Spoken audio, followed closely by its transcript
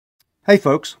Hey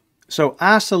folks, so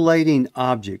isolating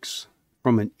objects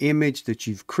from an image that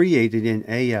you've created in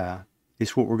AI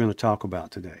is what we're going to talk about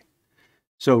today.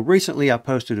 So recently I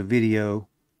posted a video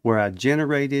where I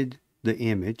generated the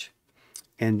image,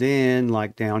 and then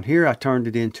like down here I turned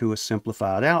it into a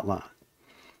simplified outline.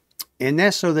 And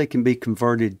that's so they can be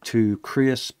converted to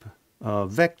crisp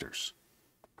vectors.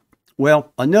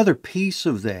 Well, another piece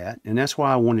of that, and that's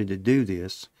why I wanted to do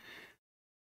this,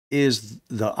 is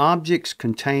the objects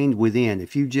contained within.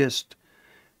 If you just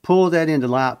pull that into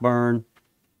LightBurn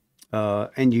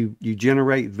and you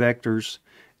generate vectors,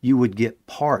 you would get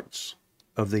parts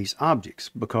of these objects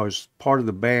because part of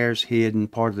the bear's hidden,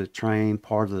 part of the train,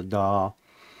 part of the doll.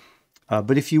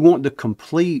 But if you want the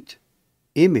complete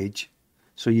image,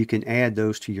 so you can add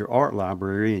those to your art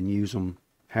library and use them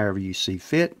however you see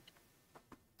fit,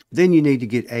 then you need to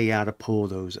get AI to pull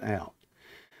those out.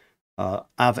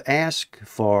 I've asked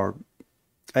for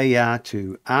AI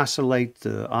to isolate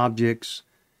the objects,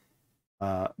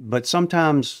 but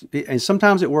sometimes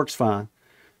it works fine,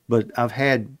 but I've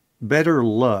had better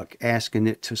luck asking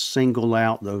it to single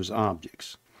out those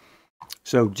objects.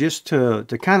 So just to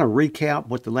kind of recap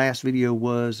what the last video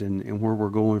was and where we're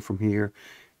going from here,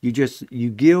 you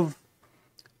give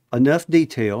enough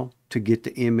detail to get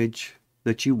the image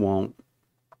that you want.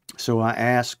 So I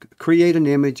ask, create an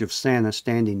image of Santa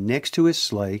standing next to his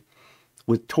sleigh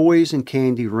with toys and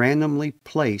candy randomly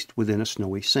placed within a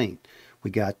snowy scene.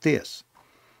 We got this.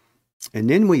 And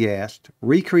then we asked,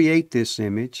 recreate this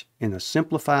image in a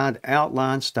simplified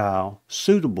outline style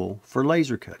suitable for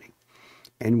laser cutting.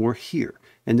 And we're here.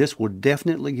 And this will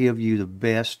definitely give you the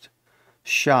best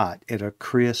shot at a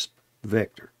crisp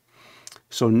vector.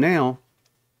 So now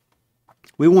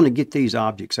we want to get these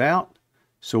objects out.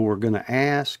 So we're going to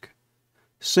ask,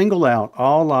 single out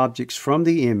all objects from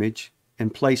the image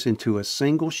and place into a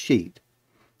single sheet,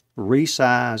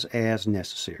 resize as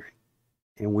necessary.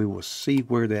 And we will see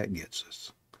where that gets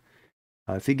us.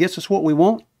 If it gets us what we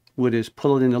want, we'll just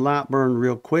pull it into LightBurn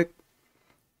real quick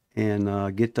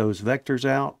and get those vectors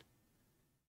out.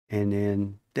 And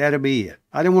then that'll be it.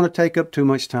 I didn't want to take up too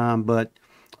much time, but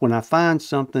when I find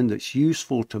something that's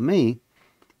useful to me,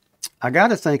 I got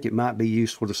to think it might be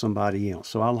useful to somebody else.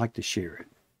 So I like to share it.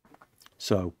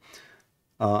 So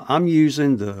I'm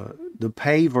using the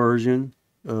pay version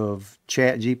of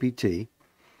ChatGPT.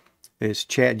 It's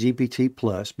ChatGPT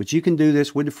Plus, but you can do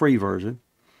this with the free version.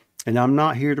 And I'm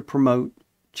not here to promote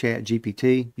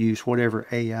ChatGPT. Use whatever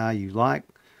AI you like.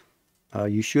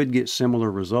 You should get similar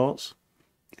results.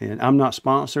 And I'm not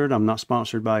sponsored. I'm not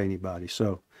sponsored by anybody.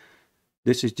 So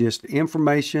this is just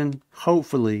information,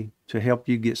 hopefully, to help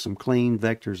you get some clean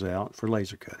vectors out for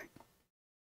laser cutting.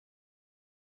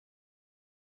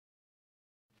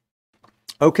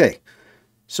 Okay,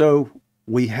 so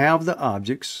we have the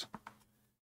objects.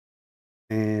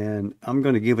 And I'm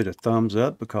going to give it a thumbs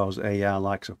up because AI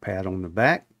likes a pat on the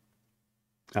back.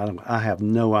 I have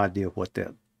no idea what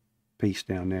that piece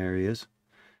down there is.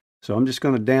 So I'm just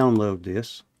going to download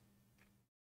this.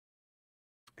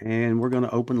 And we're going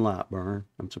to open LightBurn.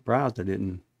 I'm surprised I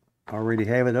didn't already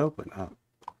have it open.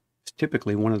 It's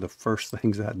typically one of the first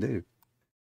things I do.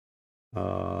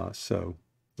 So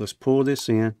let's pull this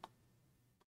in.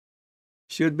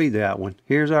 Should be that one.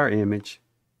 Here's our image.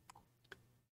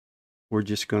 We're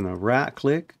just going to right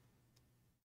click,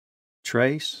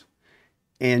 trace.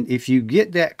 And if you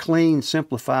get that clean,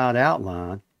 simplified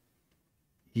outline,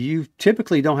 you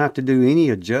typically don't have to do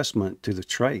any adjustment to the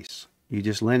trace. You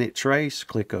just let it trace,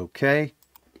 click OK.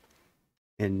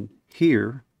 And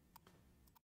here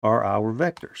are our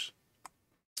vectors.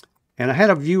 And I had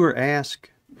a viewer ask,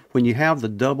 when you have the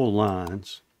double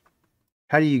lines,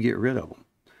 how do you get rid of them?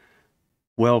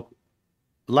 Well,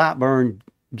 LightBurn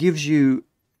gives you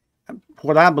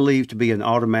what I believe to be an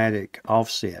automatic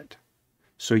offset.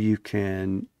 So you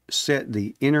can set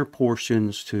the inner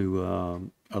portions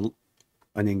to an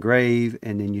engrave,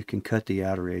 and then you can cut the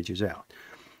outer edges out.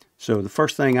 So the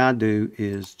first thing I do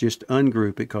is just ungroup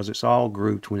it because it's all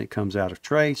grouped when it comes out of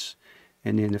trace.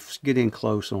 And then if get in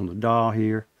close on the doll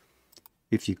here,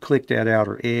 if you click that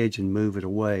outer edge and move it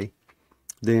away,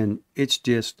 then it's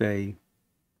just an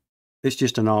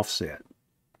offset.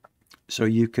 So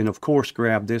you can, of course,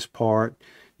 grab this part.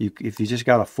 If you just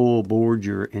got a full board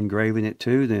you're engraving it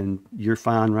to, then you're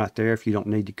fine right there. If you don't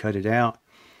need to cut it out,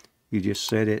 you just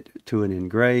set it to an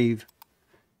engrave,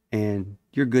 and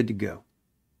you're good to go.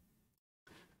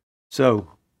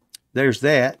 So there's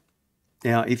that.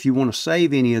 Now, if you want to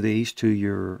save any of these to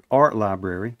your art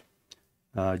library,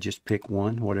 just pick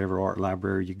one, whatever art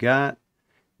library you got.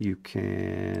 You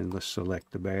can, let's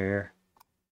select the bear.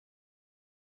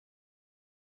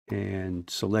 and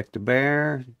select the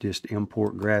bear. Just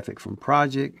import graphic from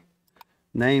project,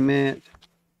 name it,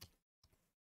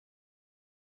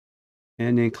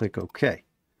 and then click OK.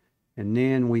 And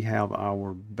then we have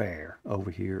our bear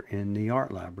over here in the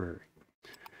art library.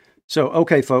 So,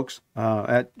 okay, folks,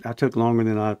 I took longer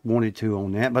than I wanted to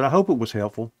on that, but I hope it was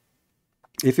helpful.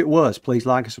 If it was, please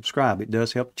like and subscribe. It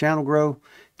does help the channel grow,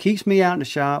 keeps me out in the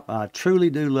shop. I truly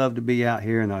do love to be out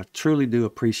here, and I truly do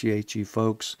appreciate you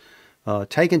folks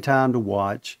taking time to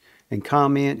watch and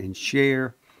comment and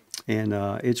share, and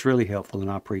it's really helpful,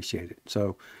 and I appreciate it.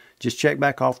 So just check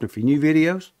back often for new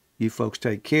videos. You folks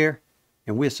take care,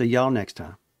 and we'll see y'all next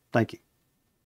time. Thank you.